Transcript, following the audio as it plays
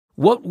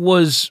What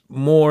was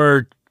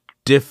more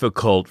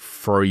difficult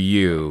for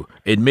you,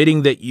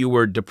 admitting that you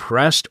were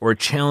depressed or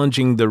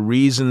challenging the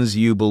reasons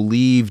you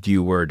believed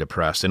you were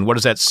depressed? And what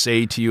does that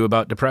say to you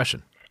about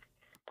depression?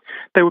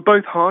 They were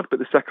both hard, but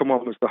the second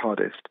one was the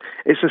hardest.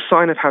 It's a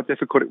sign of how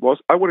difficult it was.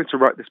 I wanted to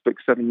write this book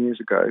 7 years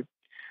ago.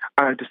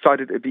 I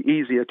decided it'd be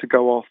easier to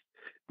go off.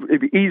 It'd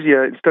be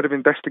easier, instead of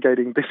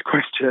investigating this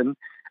question,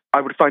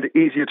 I would find it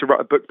easier to write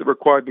a book that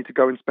required me to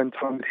go and spend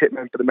time with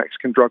hitmen for the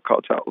Mexican drug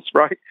cartels,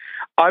 right?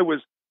 I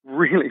was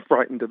really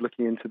frightened of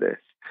looking into this.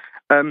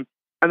 And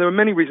there were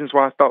many reasons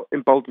why I felt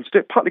emboldened to do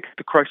it, partly because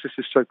the crisis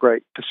is so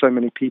great for so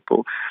many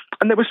people.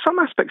 And there were some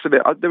aspects of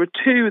it. There were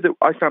two that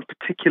I found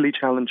particularly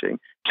challenging,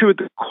 two of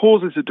the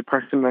causes of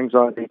depression and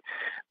anxiety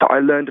that I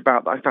learned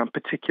about that I found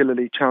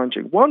particularly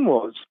challenging. One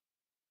was,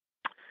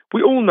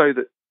 we all know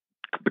that,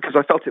 because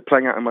I felt it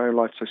playing out in my own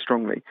life so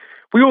strongly,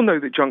 we all know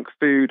that junk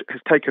food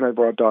has taken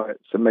over our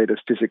diets and made us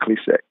physically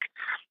sick.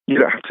 You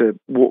don't have to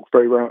walk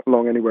very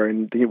long anywhere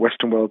in the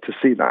Western world to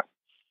see that.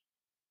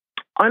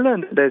 I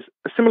learned that there's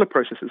a similar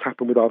process that's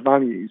happened with our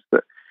values,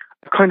 that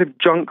kind of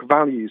junk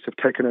values have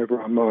taken over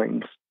our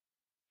minds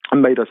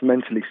and made us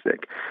mentally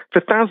sick.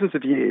 For thousands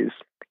of years,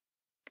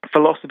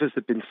 philosophers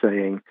have been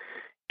saying,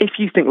 if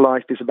you think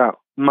life is about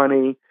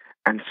money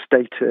and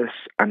status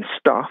and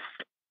stuff,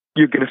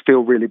 you're going to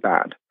feel really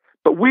bad.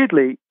 But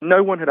weirdly,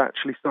 no one had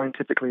actually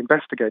scientifically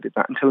investigated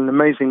that until an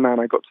amazing man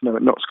I got to know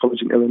at Knox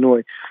College in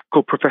Illinois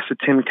called Professor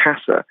Tim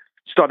Kasser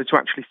started to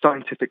actually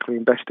scientifically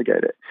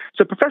investigate it.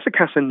 So Professor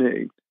Kasser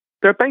knew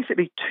there are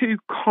basically two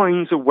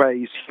kinds of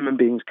ways human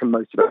beings can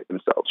motivate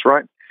themselves,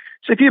 right?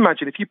 So if you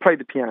imagine, if you play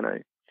the piano,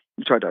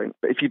 which I don't,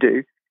 but if you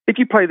do, if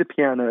you play the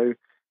piano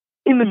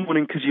in the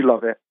morning because you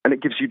love it and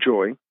it gives you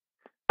joy,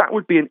 that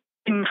would be an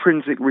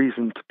intrinsic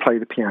reason to play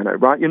the piano,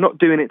 right? You're not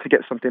doing it to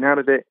get something out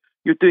of it.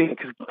 You're doing it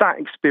because that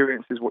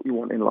experience is what you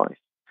want in life.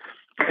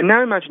 And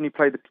now imagine you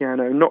play the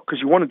piano, not because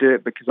you want to do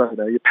it, because, I don't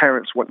know, your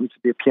parents want you to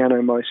be a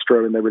piano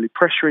maestro and they're really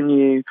pressuring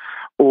you,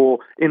 or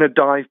in a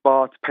dive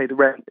bar to pay the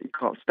rent that you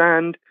can't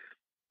stand.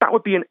 That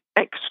would be an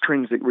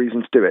extrinsic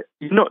reason to do it.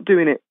 You're not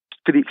doing it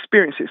for the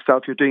experience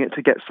itself. You're doing it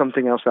to get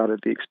something else out of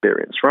the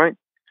experience, right?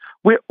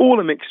 We're all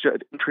a mixture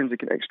of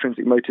intrinsic and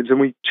extrinsic motives, and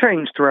we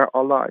change throughout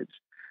our lives.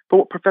 But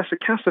what Professor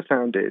Kasser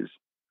found is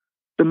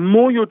the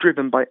more you're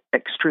driven by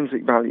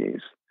extrinsic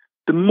values,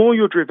 the more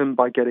you're driven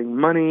by getting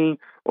money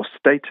or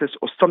status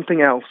or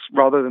something else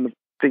rather than the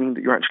thing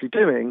that you're actually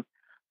doing,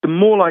 the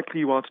more likely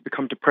you are to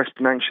become depressed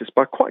and anxious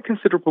by quite a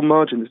considerable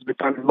margin. This has been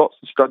found in lots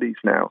of studies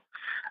now.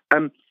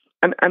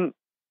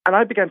 And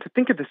I began to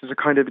think of this as a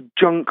kind of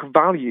junk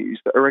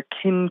values that are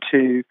akin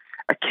to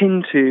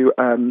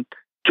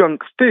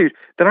junk food.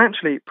 That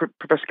actually,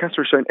 Professor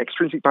Kasser has shown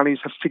extrinsic values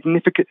have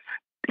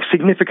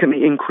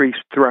significantly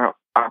increased throughout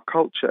our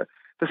culture.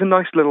 There's a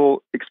nice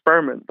little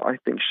experiment that I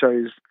think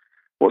shows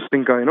what's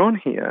been going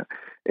on here.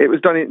 It was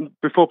done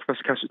before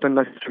Professor Kasser, it was done in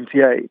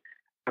 1978.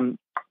 You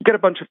get a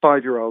bunch of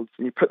 5-year-olds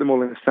and you put them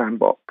all in a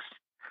sandbox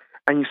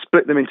and you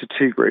split them into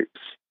two groups.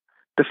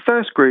 The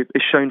first group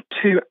is shown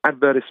 2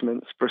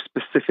 advertisements for a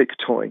specific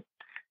toy.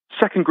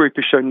 Second group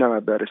is shown no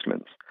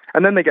advertisements.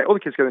 And then all the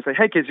kids go and say,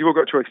 hey kids, you've all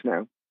got a choice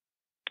now.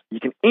 You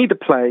can either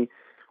play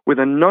with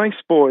a nice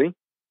boy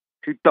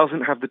who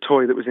doesn't have the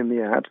toy that was in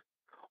the ad,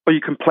 or you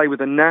can play with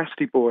a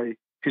nasty boy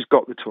who's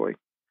got the toy.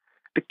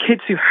 The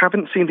kids who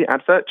haven't seen the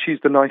advert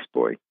choose the nice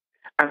boy,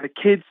 and the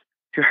kids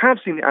who have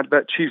seen the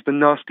advert choose the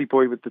nasty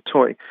boy with the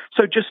toy.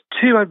 So just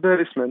 2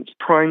 advertisements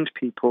primed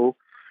people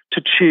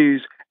to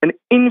choose an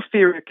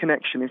inferior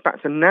connection, in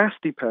fact, a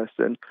nasty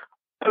person,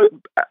 and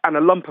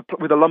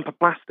with a lump of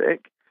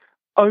plastic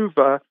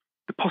over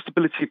the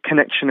possibility of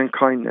connection and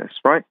kindness,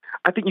 right?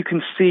 I think you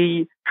can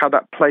see how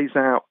that plays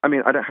out. I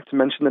mean, I don't have to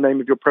mention the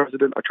name of your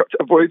president. I try to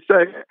avoid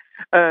saying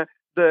it.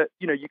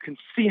 You can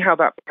see how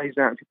that plays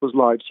out in people's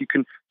lives. You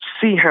can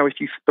see how if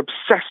you're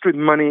obsessed with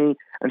money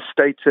and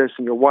status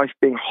and your wife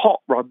being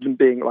hot rather than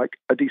being like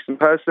a decent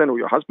person, or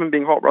your husband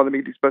being hot rather than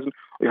being a decent person,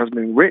 or your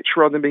husband being rich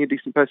rather than being a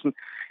decent person,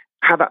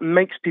 how that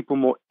makes people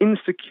more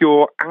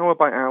insecure hour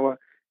by hour,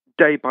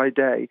 day by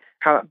day,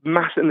 how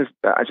that and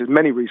there's just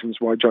many reasons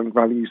why junk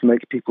values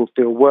make people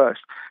feel worse.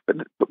 But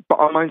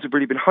our minds have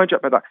really been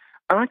hijacked by that.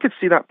 And I could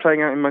see that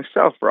playing out in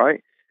myself,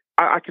 right?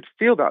 I could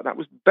feel that. That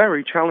was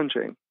very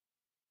challenging.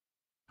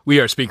 We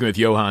are speaking with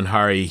Johann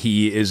Hari.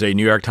 He is a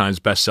New York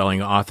Times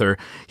bestselling author.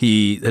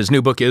 His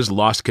new book is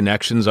Lost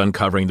Connections,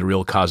 Uncovering the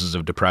Real Causes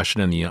of Depression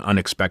and the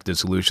Unexpected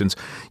Solutions.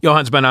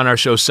 Johann's been on our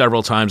show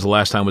several times. The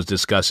last time was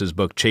discuss his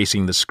book,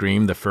 Chasing the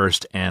Scream, The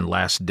First and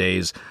Last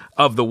Days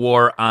of the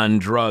War on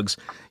Drugs.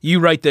 You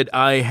write that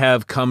I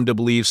have come to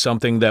believe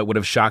something that would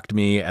have shocked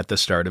me at the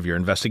start of your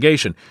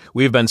investigation.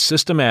 We have been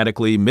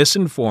systematically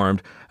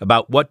misinformed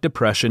about what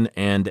depression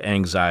and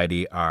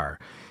anxiety are.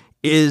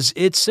 Is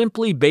it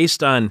simply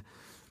based on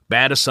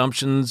bad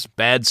assumptions,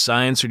 bad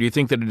science, or do you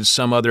think that it is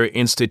some other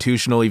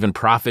institutional, even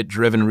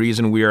profit-driven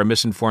reason we are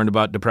misinformed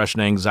about depression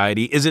and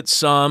anxiety? Is it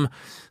some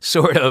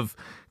sort of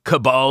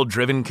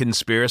cabal-driven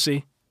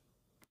conspiracy?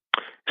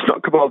 It's not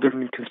a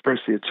cabal-driven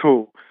conspiracy at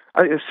all.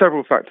 I think there's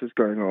several factors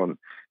going on.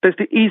 There's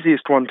the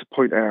easiest one to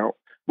point out,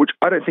 which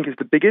I don't think is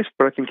the biggest,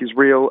 but I think is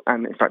real,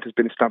 and in fact has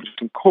been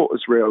established in court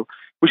as real,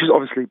 which is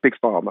obviously big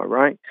pharma,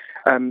 right?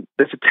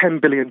 There's a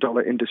 $10 billion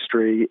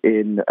industry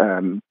in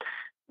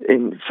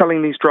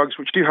selling these drugs,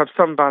 which do have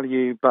some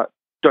value, but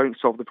don't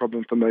solve the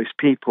problem for most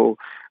people.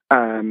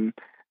 And,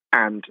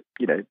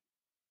 you know,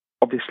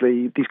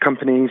 obviously these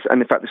companies,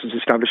 and in fact this was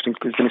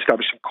has been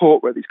established in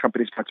court, where these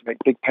companies have had to make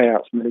big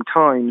payouts many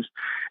times,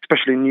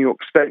 especially in New York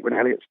State when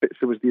Eliot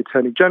Spitzer was the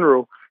Attorney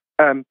General.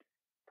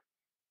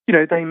 You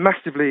know, they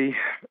massively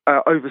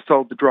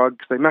oversold the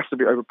drugs. They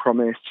massively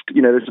overpromised.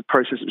 You know, there's a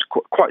process that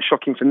was quite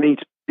shocking for me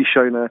to be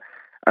shown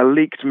a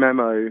leaked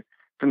memo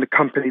from the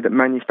company that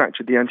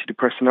manufactured the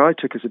antidepressant I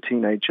took as a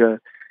teenager,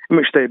 in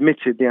which they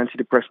admitted the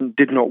antidepressant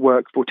did not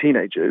work for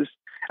teenagers,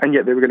 and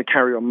yet they were going to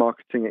carry on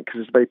marketing it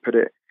because, as they put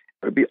it,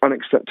 it would be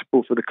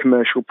unacceptable for the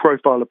commercial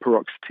profile of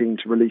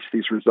paroxetine to release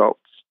these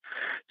results.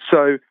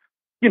 So,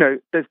 you know,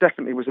 there's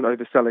definitely was an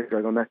overselling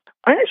going on there.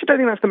 I actually don't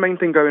think that's the main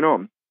thing going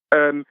on.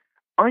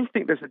 I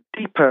think there's a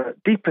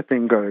deeper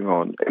thing going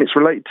on, and it's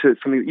related to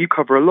something that you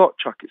cover a lot,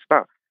 Chuck. It's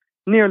about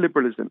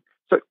neoliberalism.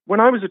 So when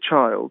I was a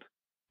child,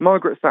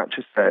 Margaret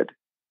Thatcher said,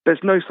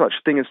 there's no such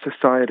thing as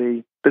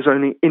society, there's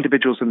only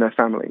individuals and their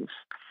families.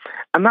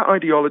 And that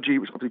ideology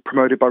was obviously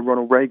promoted by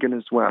Ronald Reagan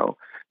as well,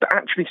 that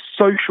actually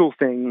social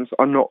things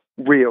are not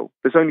real.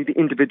 There's only the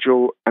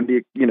individual and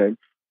the, you know,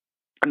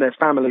 and their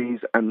families,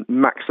 and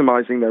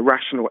maximizing their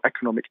rational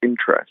economic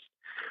interest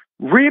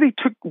really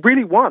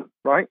won,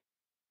 right?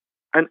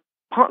 And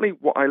partly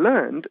what I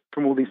learned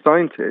from all these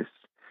scientists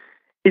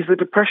is that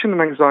depression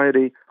and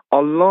anxiety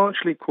are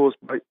largely caused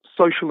by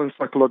social and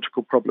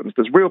psychological problems.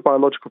 There's real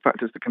biological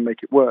factors that can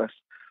make it worse,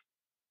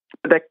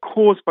 but they're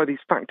caused by these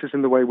factors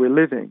in the way we're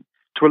living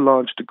to a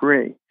large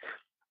degree.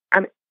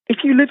 And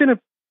if you live in a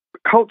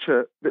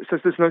culture that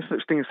says there's no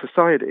such thing as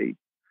society,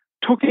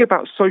 talking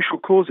about social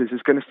causes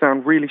is going to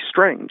sound really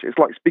strange. It's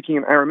like speaking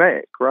in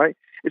Aramaic, right?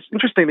 It's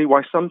interestingly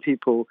why some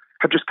people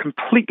have just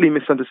completely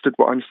misunderstood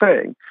what I'm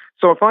saying.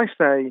 So if I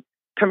say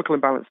chemical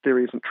imbalance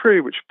theory isn't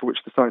true, for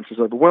which the science is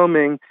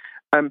overwhelming,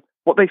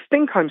 what they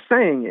think I'm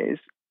saying is,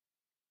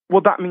 well,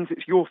 that means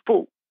it's your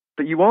fault,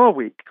 that you are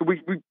weak.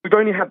 We've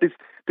only had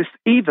this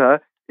either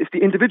it's the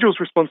individual's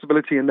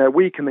responsibility and they're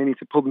weak and they need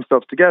to pull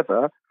themselves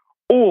together,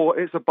 or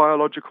it's a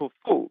biological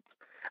fault.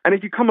 And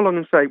if you come along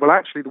and say, well,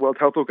 actually, the World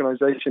Health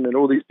Organization and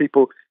all these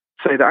people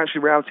say that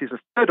actually reality is a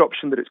third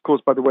option, that it's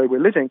caused by the way we're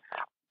living,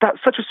 that's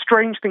such a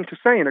strange thing to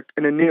say in a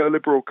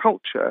neoliberal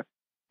culture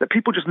that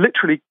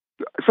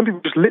some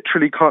people just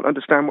literally can't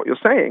understand what you're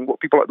saying, what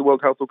people like the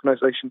World Health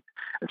Organization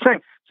are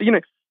saying. So, you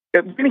know,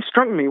 it really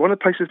struck me, one of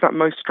the places that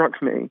most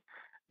struck me,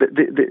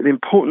 the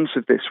importance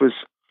of this was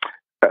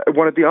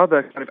one of the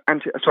other kind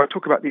of so I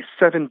talk about these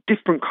 7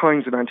 different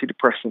kinds of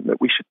antidepressant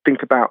that we should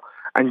think about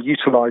and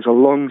utilize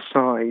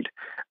alongside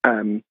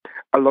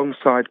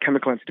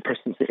chemical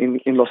antidepressants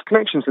in Lost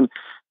Connections. And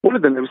one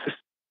of them, there was this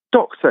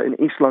doctor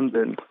in East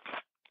London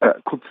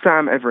called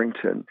Sam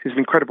Everington, who's an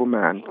incredible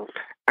man.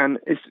 And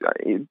it's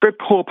a very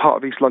poor part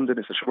of East London.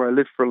 It's actually where I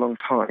lived for a long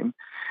time.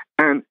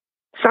 And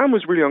Sam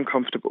was really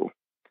uncomfortable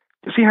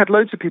because he had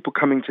loads of people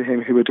coming to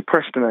him who were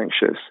depressed and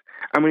anxious.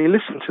 And when he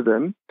listened to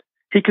them,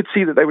 he could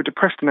see that they were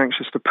depressed and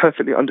anxious for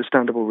perfectly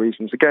understandable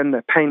reasons. Again,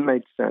 their pain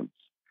made sense.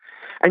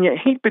 And yet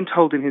he'd been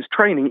told in his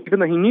training, even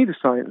though he knew the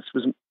science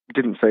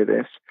didn't say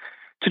this,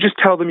 to just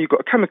tell them you've got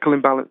a chemical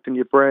imbalance in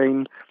your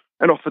brain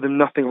and offer them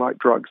nothing like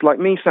drugs. Like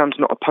me, Sam's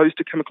not opposed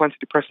to chemical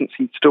antidepressants.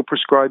 He still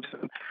prescribes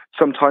them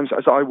sometimes,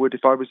 as I would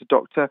if I was a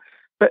doctor.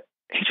 But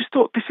he just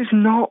thought, this is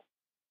not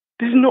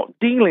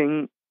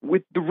dealing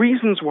with the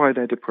reasons why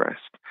they're depressed.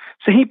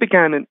 So he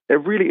began a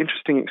really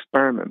interesting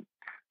experiment.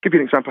 I'll give you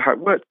an example of how it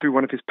worked through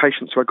one of his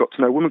patients who I got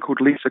to know, a woman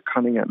called Lisa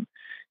Cunningham,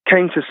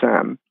 came to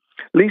Sam.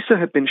 Lisa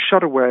had been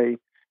shut away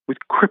with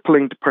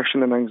crippling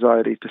depression and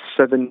anxiety for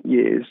 7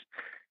 years.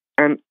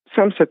 And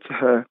Sam said to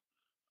her,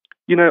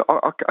 you know,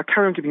 I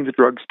carry on giving the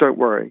drugs, don't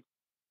worry.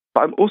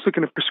 But I'm also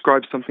going to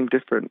prescribe something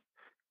different.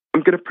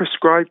 I'm going to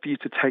prescribe for you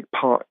to take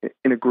part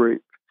in a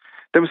group.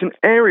 There was an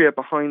area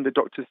behind the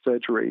doctor's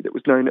surgery that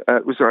was known,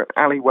 it was an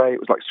alleyway, it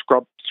was like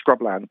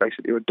scrubland,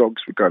 basically, where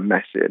dogs would go and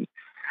mess in.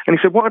 And he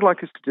said, what I'd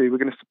like us to do, we're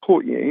going to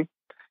support you,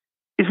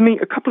 is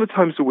meet a couple of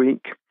times a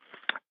week,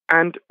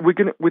 and we're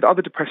going to, with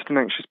other depressed and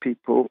anxious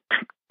people,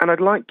 and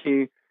I'd like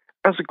you,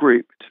 as a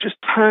group, to just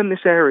turn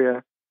this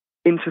area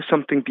into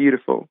something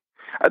beautiful.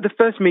 At the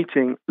first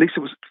meeting,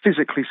 Lisa was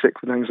physically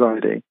sick with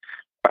anxiety.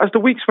 But as the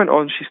weeks went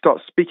on, she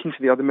started speaking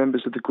to the other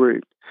members of the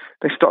group.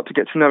 They started to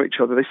get to know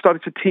each other. They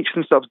started to teach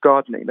themselves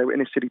gardening. They were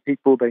inner city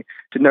people. They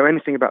didn't know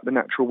anything about the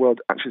natural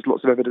world. Actually, there's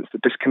lots of evidence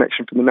that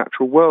disconnection from the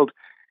natural world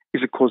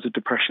is a cause of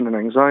depression and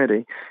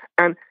anxiety.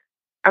 And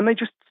they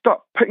just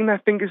start putting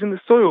their fingers in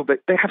the soil.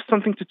 They have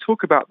something to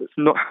talk about that's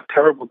not how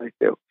terrible they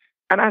feel.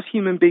 And as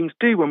human beings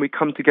do when we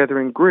come together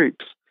in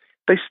groups,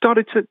 they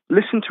started to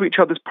listen to each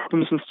other's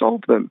problems and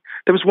solve them.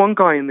 There was one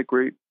guy in the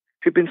group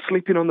who'd been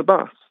sleeping on the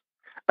bus.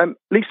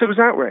 Lisa was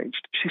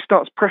outraged. She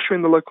starts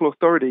pressuring the local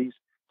authorities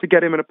to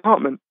get him an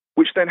apartment,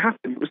 which then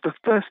happened. It was the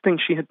first thing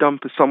she had done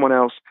for someone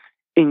else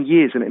in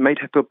years, and it made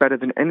her feel better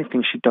than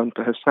anything she'd done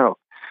for herself.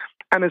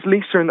 And as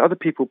Lisa and other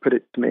people put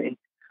it to me,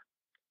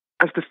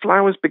 as the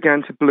flowers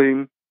began to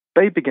bloom,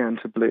 they began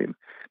to bloom.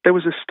 There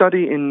was a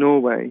study in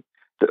Norway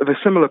of a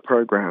similar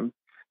program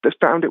that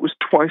found it was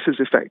twice as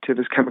effective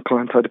as chemical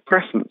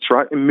antidepressants,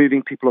 right, in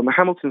moving people on the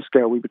Hamilton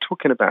scale we were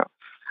talking about.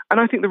 And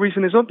I think the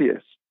reason is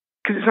obvious,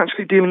 because it's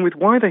actually dealing with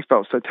why they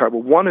felt so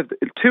terrible.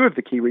 Two of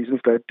the key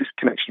reasons, their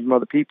disconnection from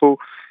other people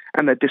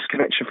and their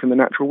disconnection from the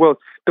natural world,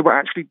 that were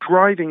actually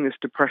driving this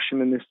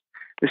depression and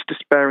this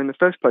despair in the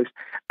first place.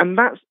 And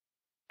that's,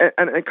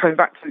 and coming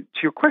back to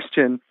your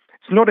question,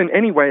 it's not in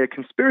any way a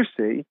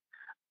conspiracy.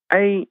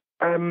 A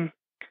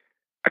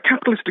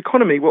capitalist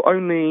economy will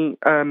only,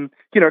 a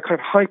kind of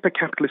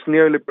hyper-capitalist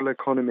neoliberal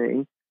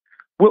economy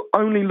will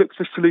only look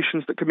for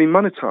solutions that can be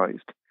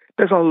monetized.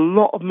 There's a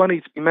lot of money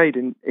to be made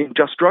in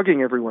just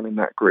drugging everyone in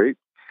that group.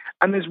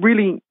 And there's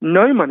really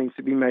no money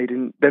to be made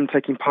in them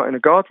taking part in a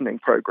gardening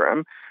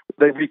program.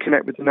 They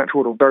reconnect with the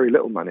natural world, or very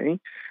little money.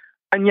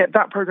 And yet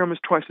that program is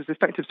twice as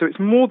effective. So it's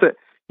more that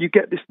you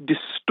get this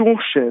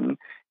distortion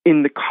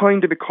in the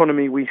kind of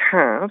economy we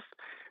have,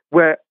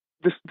 where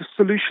the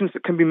solutions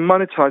that can be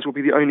monetized will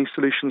be the only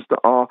solutions that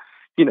are,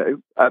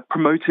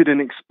 promoted and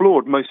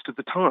explored most of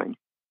the time.